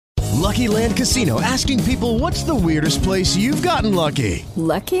Lucky Land Casino, asking people, what's the weirdest place you've gotten lucky?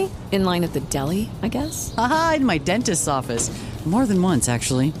 Lucky? In line at the deli, I guess? Aha, in my dentist's office. More than once,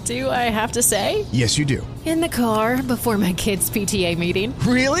 actually. Do I have to say? Yes, you do. In the car before my kids' PTA meeting.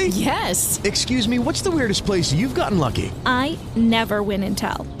 Really? Yes. Excuse me, what's the weirdest place you've gotten lucky? I never win and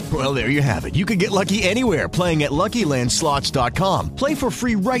tell. Well, there you have it. You can get lucky anywhere, playing at LuckyLandSlots.com. Play for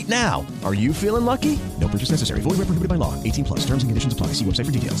free right now. Are you feeling lucky? No purchase necessary. Void where prohibited by law. 18 plus. Terms and conditions apply. See website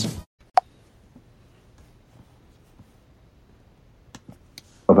for details.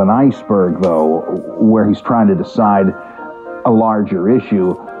 Of an iceberg, though, where he's trying to decide a larger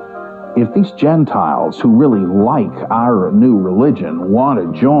issue. If these Gentiles who really like our new religion want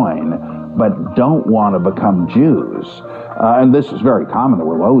to join, but don't want to become Jews, and this is very common. There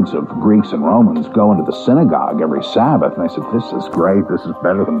were loads of Greeks and Romans going to the synagogue every Sabbath, and they said, this is great, this is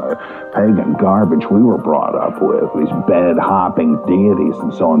better than the pagan garbage we were brought up with, these bed-hopping deities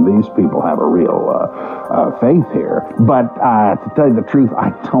and so on. These people have a real faith here. But to tell you the truth,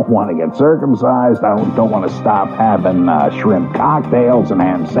 I don't want to get circumcised. I don't want to stop having shrimp cocktails and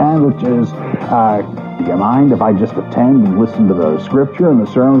ham sandwiches. Do you mind if I just attend and listen to the scripture and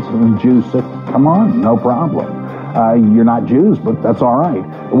the sermons? And the Jews said, come on, no problem. You're not Jews, but that's all right.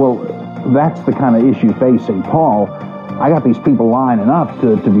 Well, that's the kind of issue facing Paul. I got these people lining up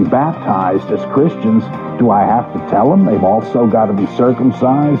to be baptized as Christians. Do I have to tell them they've also got to be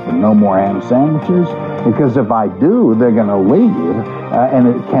circumcised and no more ham sandwiches? Because if I do, they're going to leave.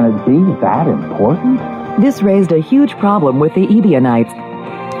 Can it be that important? This raised a huge problem with the Ebionites.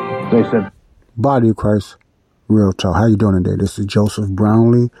 They said, Body of Christ, Real Talk. How you doing today? This is Joseph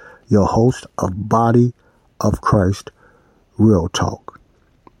Brownlee, your host of Body of Christ, Real Talk.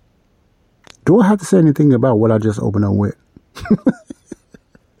 Do I have to say anything about what I just opened up with?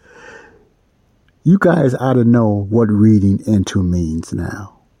 You guys ought to know what reading into means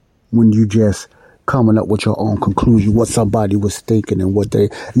now. When you just coming up with your own conclusion, what somebody was thinking and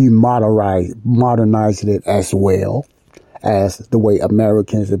you modernized it as well as the way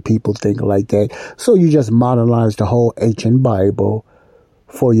Americans and people think like that. So you just modernize the whole ancient Bible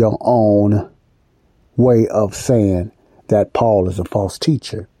for your own way of saying that Paul is a false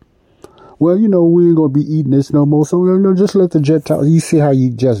teacher. Well, we ain't going to be eating this no more, so just let the Gentiles. You see how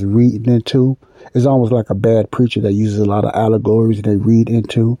you just reading into? It's almost like a bad preacher that uses a lot of allegories they read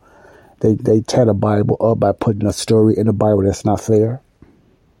into. They tear the Bible up by putting a story in the Bible that's not there,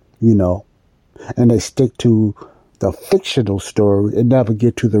 and they stick to the fictional story and never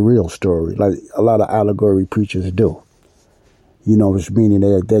get to the real story, like a lot of allegory preachers do. Which meaning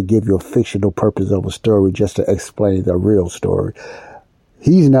they give you a fictional purpose of a story just to explain the real story.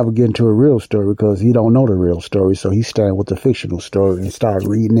 He's never getting to a real story because he don't know the real story. So he's staying with the fictional story and start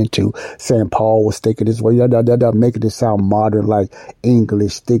reading into saying Paul was thinking this way, making it sound modern like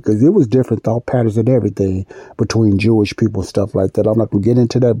English thinkers. It was different thought patterns and everything between Jewish people and stuff like that. I'm not going to get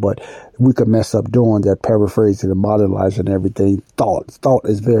into that, but we could mess up doing that, paraphrasing and modernizing everything. Thought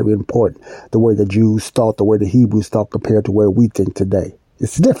is very important. The way the Jews thought, the way the Hebrews thought compared to where we think today.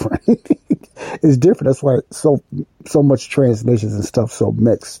 It's different. It's different. That's why so much translations and stuff so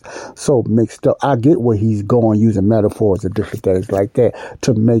mixed up. I get where he's going using metaphors and different things like that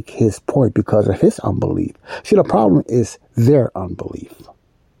to make his point because of his unbelief. See, the problem is their unbelief.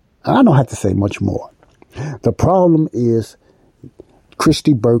 I don't have to say much more. The problem is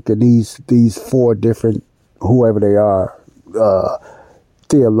Christy Burke and these four different, whoever they are,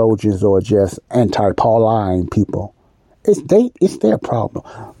 theologians or just anti-Pauline people. It's their problem.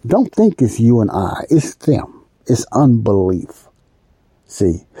 Don't think it's you and I. It's them. It's unbelief.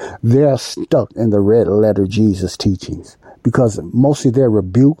 See, they're stuck in the red letter Jesus teachings because mostly their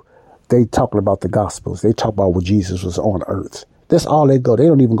rebuke, they talking about the Gospels. They talk about when Jesus was on earth. That's all they go. They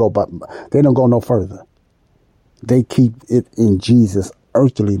don't even go, but they don't go no further. They keep it in Jesus'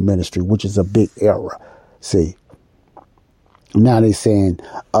 earthly ministry, which is a big error. See, now they saying,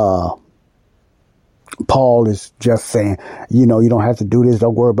 Paul is just saying, you don't have to do this.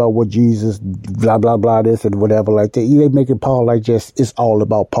 Don't worry about what Jesus, blah, blah, blah, this and whatever like that. They making Paul like just, it's all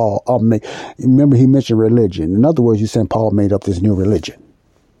about Paul. Remember, he mentioned religion. In other words, you're saying Paul made up this new religion.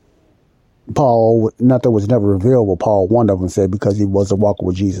 Paul, nothing was never revealed with Paul. One of them said because he wasn't walking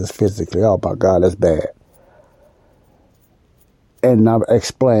with Jesus physically. Oh, my God, that's bad. And I've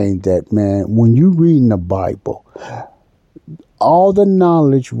explained that, man, when you read the Bible, all the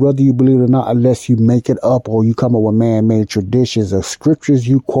knowledge, whether you believe it or not, unless you make it up or you come up with man-made traditions or scriptures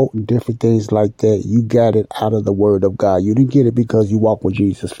you quote and different things like that, you got it out of the Word of God. You didn't get it because you walk with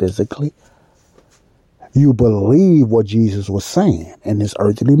Jesus physically. You believe what Jesus was saying in his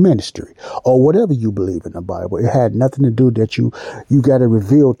earthly ministry, or whatever you believe in the Bible. It had nothing to do that you got it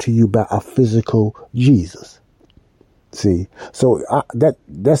revealed to you by a physical Jesus. See, so I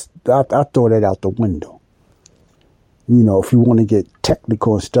throw that out the window. You know, if you want to get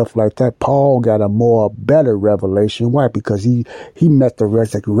technical and stuff like that, Paul got a better revelation. Why? Because he met the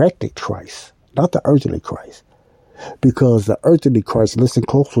resurrected Christ, not the earthly Christ. Because the earthly Christ, listen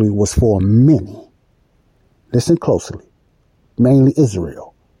closely, was for many. Listen closely. Mainly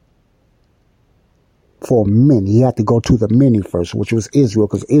Israel. For many. He had to go to the many first, which was Israel,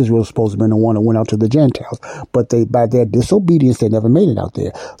 because Israel was supposed to be the one that went out to the Gentiles. But by their disobedience, they never made it out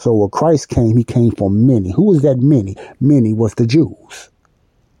there. So when Christ came, he came for many. Who was that many? Many was the Jews.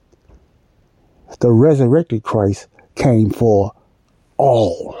 The resurrected Christ came for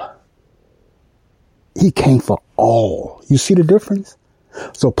all. He came for all. You see the difference?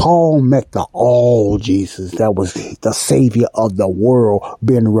 So Paul met the all Jesus, that was the Savior of the world,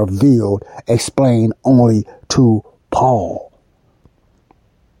 being revealed, explained only to Paul.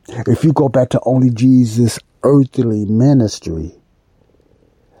 If you go back to only Jesus' earthly ministry,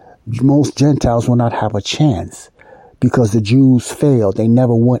 most Gentiles will not have a chance because the Jews failed. They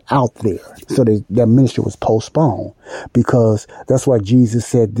never went out there. So their ministry was postponed, because that's why Jesus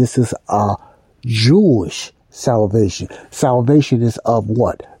said this is a Jewish salvation. Salvation is of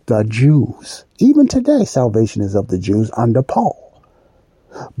what? The Jews. Even today, salvation is of the Jews under Paul.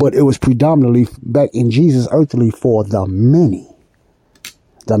 But it was predominantly back in Jesus' earthly for the many.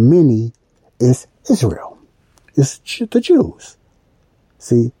 The many is Israel. It's the Jews.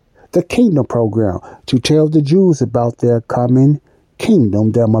 See, the kingdom program to tell the Jews about their coming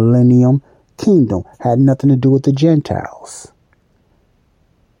kingdom, their millennium kingdom, had nothing to do with the Gentiles.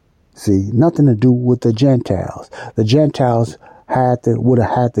 See, nothing to do with the Gentiles. The Gentiles would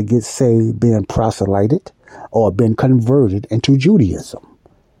have had to get saved, being proselyted or been converted into Judaism.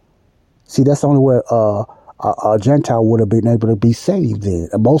 See, that's the only way a Gentile would have been able to be saved then.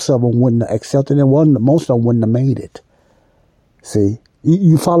 Most of them wouldn't have accepted it. Most of them wouldn't have made it. See,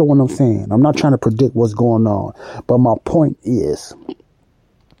 you follow what I'm saying? I'm not trying to predict what's going on, but my point is,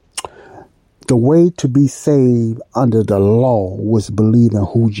 the way to be saved under the law was believing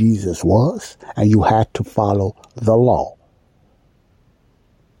who Jesus was, and you had to follow the law.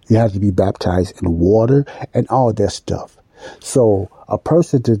 You had to be baptized in water and all that stuff. So a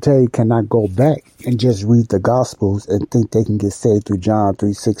person today cannot go back and just read the Gospels and think they can get saved through John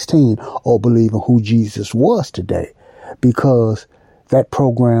 3:16 or believe in who Jesus was today, because that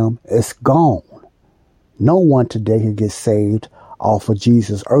program is gone. No one today can get saved off of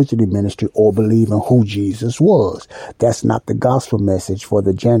Jesus' earthly ministry or believe in who Jesus was. That's not the gospel message for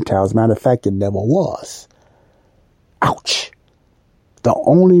the Gentiles. Matter of fact, it never was. Ouch. The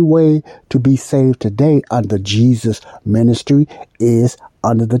only way to be saved today under Jesus' ministry is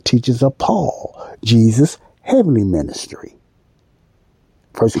under the teachings of Paul, Jesus' heavenly ministry.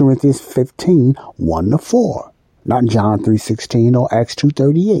 1 Corinthians 15, 1-4. Not John 3:16 or Acts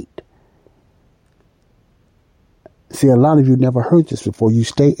 2:38. See, a lot of you never heard this before. You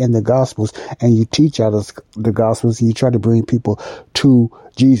stay in the Gospels and you teach out of the Gospels. And you try to bring people to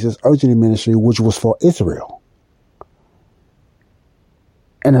Jesus' earthly ministry, which was for Israel.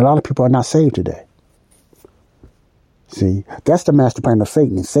 And a lot of people are not saved today. See, that's the master plan of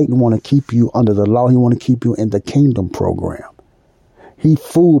Satan. And Satan want to keep you under the law. He want to keep you in the kingdom program. He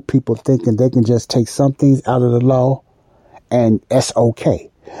fooled people thinking they can just take some things out of the law and that's okay.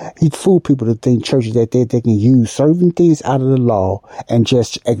 He fooled people to think churches that they can use certain things out of the law and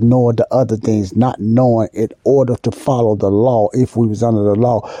just ignore the other things, not knowing in order to follow the law, if we was under the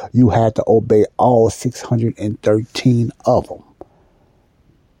law, you had to obey all 613 of them.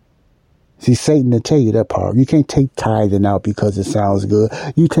 See, Satan will tell you that part. You can't take tithing out because it sounds good.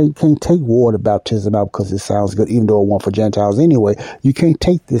 You can't take water baptism out because it sounds good, even though it wasn't for Gentiles anyway. You can't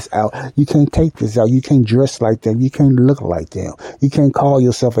take this out. You can't take this out. You can't dress like them. You can't look like them. You can't call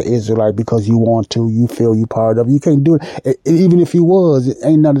yourself an Israelite because you want to. You feel you part of it. You can't do it. Even if you was, it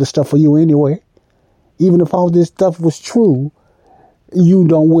ain't none of the stuff for you anyway. Even if all this stuff was true, you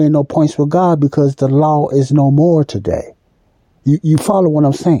don't win no points with God because the law is no more today. You follow what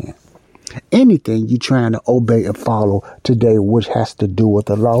I'm saying? Anything you're trying to obey and follow today, which has to do with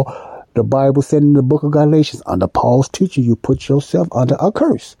the law, the Bible said in the book of Galatians, under Paul's teaching, you put yourself under a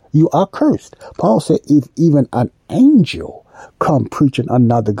curse. You are cursed. Paul said, if even an angel come preaching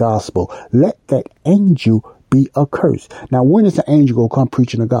another gospel, let that angel be accursed. Now, when is the angel going to come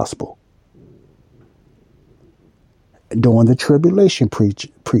preaching the gospel? During the tribulation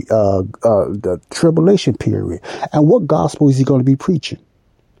the tribulation period. And what gospel is he going to be preaching?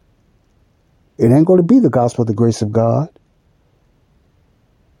 It ain't going to be the gospel of the grace of God.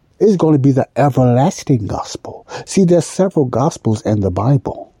 It's going to be the everlasting gospel. See, there's several gospels in the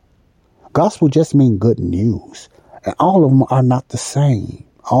Bible. Gospel just means good news. And all of them are not the same.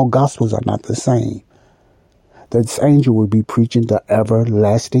 All gospels are not the same. This angel will be preaching the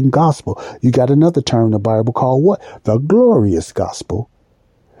everlasting gospel. You got another term in the Bible called what? The glorious gospel.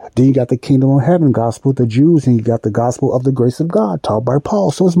 Then you got the kingdom of heaven gospel, the Jews, and you got the gospel of the grace of God taught by Paul.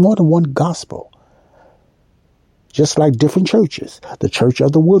 So it's more than one gospel. Just like different churches. The church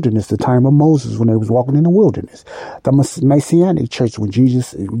of the wilderness, the time of Moses when they was walking in the wilderness. The Messianic church when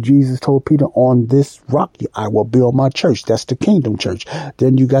Jesus told Peter, on this rock I will build my church. That's the kingdom church.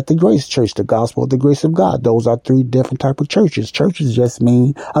 Then you got the grace church, the gospel of the grace of God. Those are three different type of churches. Churches just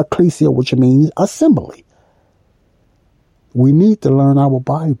mean ecclesia, which means assembly. We need to learn our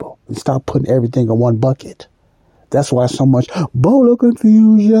Bible and stop putting everything in one bucket. That's why so much bola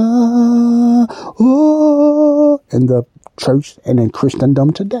confusion in the church and in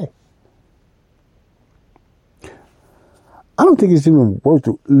Christendom today. I don't think it's even worth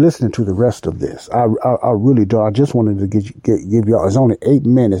listening to the rest of this. I really do. I just wanted to give y'all. It's only 8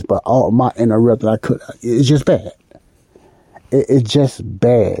 minutes, but all my interrupting it's just bad. It's just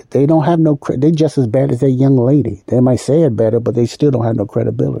bad. They don't have no. They just as bad as that young lady. They might say it better, but they still don't have no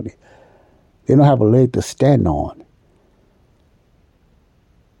credibility. They don't have a leg to stand on.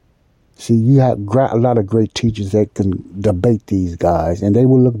 See, you have a lot of great teachers that can debate these guys, and they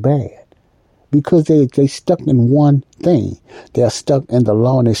will look bad because they stuck in one thing. They're stuck in the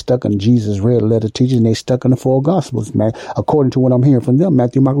law, and they're stuck in Jesus' red letter teaching, and they're stuck in the four gospels, man. According to what I'm hearing from them,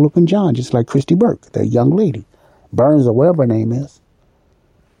 Matthew, Mark, Luke, and John, just like Christy Burke, that young lady, Burns or whatever her name is.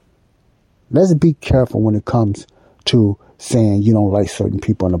 Let's be careful when it comes to saying you don't like certain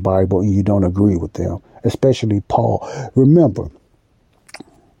people in the Bible and you don't agree with them, especially Paul. Remember,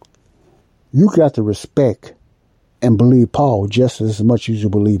 you got to respect and believe Paul just as much as you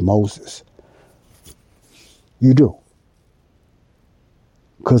believe Moses. You do.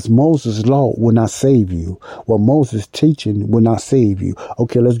 Because Moses' law will not save you. What Moses' teaching will not save you.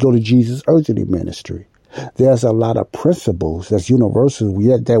 Okay, let's go to Jesus' earthly ministry. There's a lot of principles that's universal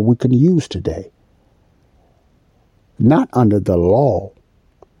yet that we can use today. Not under the law.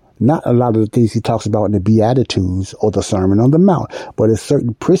 Not a lot of the things he talks about in the Beatitudes or the Sermon on the Mount, but it's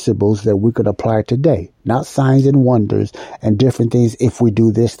certain principles that we could apply today. Not signs and wonders and different things. If we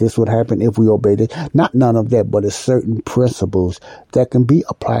do this, this would happen. If we obey this, not none of that, but it's certain principles that can be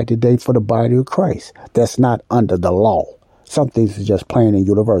applied today for the body of Christ. That's not under the law. Some things are just plain and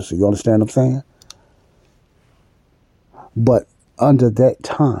universal. You understand what I'm saying? But under that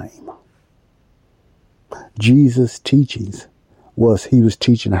time, Jesus' teachings he was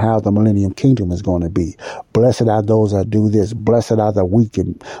teaching how the millennium kingdom is going to be. Blessed are those that do this. Blessed are the weak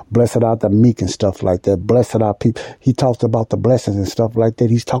and blessed are the meek and stuff like that. Blessed are people. He talks about the blessings and stuff like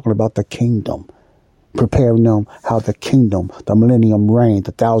that. He's talking about the kingdom, preparing them how the kingdom, the millennium reign,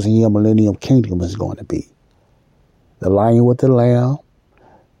 the 1,000-year millennium kingdom is going to be. The lion with the lamb,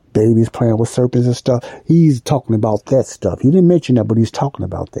 babies playing with serpents and stuff. He's talking about that stuff. He didn't mention that, but he's talking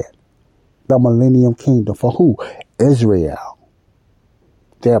about that. The millennium kingdom for who? Israel.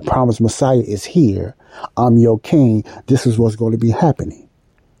 Their promised Messiah is here. I'm your king. This is what's going to be happening.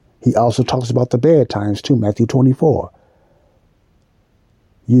 He also talks about the bad times too, Matthew 24.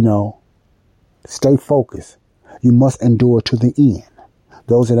 You know, stay focused. You must endure to the end.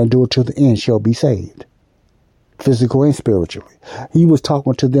 Those that endure to the end shall be saved, physically and spiritually. He was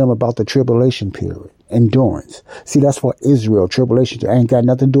talking to them about the tribulation period, endurance. See, that's for Israel. Tribulation ain't got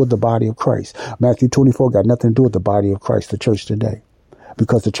nothing to do with the body of Christ. Matthew 24 got nothing to do with the body of Christ, the church today.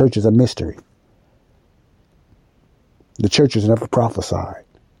 Because the church is a mystery. The church has never prophesied.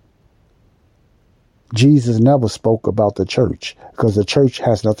 Jesus never spoke about the church because the church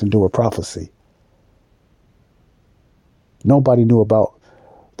has nothing to do with prophecy. Nobody knew about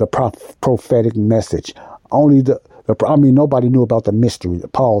the prophetic message. Nobody knew about the mystery,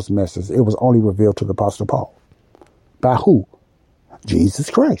 Paul's message. It was only revealed to the Apostle Paul. By who? Jesus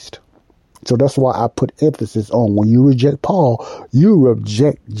Christ. So that's why I put emphasis on when you reject Paul, you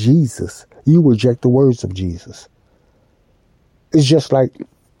reject Jesus. You reject the words of Jesus. It's just like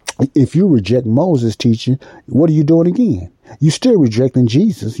if you reject Moses' teaching, what are you doing again? You're still rejecting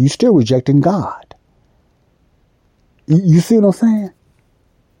Jesus. You're still rejecting God. You see what I'm saying?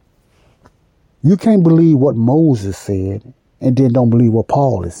 You can't believe what Moses said and then don't believe what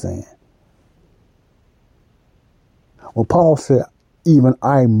Paul is saying. When Paul said, even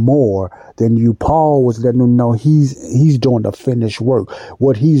I'm more than you. Paul was letting them know he's doing the finished work.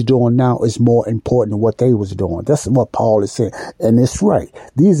 What he's doing now is more important than what they was doing. That's what Paul is saying. And it's right.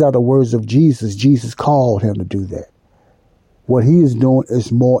 These are the words of Jesus. Jesus called him to do that. What he is doing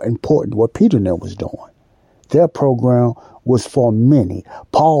is more important than what Peter and them was doing. Their program was for many.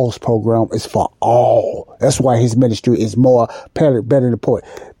 Paul's program is for all. That's why his ministry is more better than the point.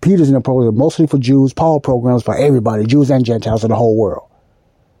 Peter's in the program mostly for Jews. Paul's program is for everybody, Jews and Gentiles in the whole world.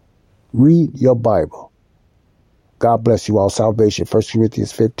 Read your Bible. God bless you all. Salvation, 1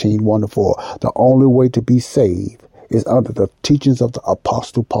 Corinthians 15, 1-4. The only way to be saved is under the teachings of the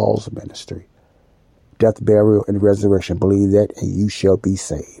Apostle Paul's ministry. Death, burial, and resurrection. Believe that and you shall be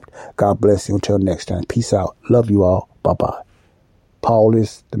saved. God bless you until next time. Peace out. Love you all. Bye-bye. Paul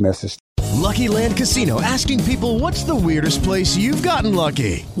is the message. Lucky Land Casino, asking people, what's the weirdest place you've gotten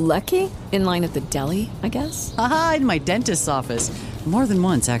lucky? Lucky? In line at the deli, I guess? Aha, in my dentist's office. More than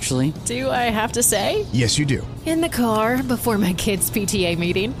once, actually. Do I have to say? Yes, you do. In the car before my kids' PTA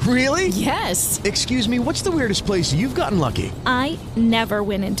meeting. Really? Yes. Excuse me, what's the weirdest place you've gotten lucky? I never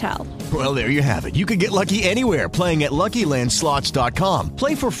win and tell. Well, there you have it. You can get lucky anywhere, playing at LuckyLandSlots.com.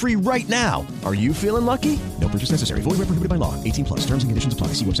 Play for free right now. Are you feeling lucky? No purchase necessary. Void where prohibited by law. 18+. Terms and conditions apply.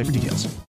 See website for details.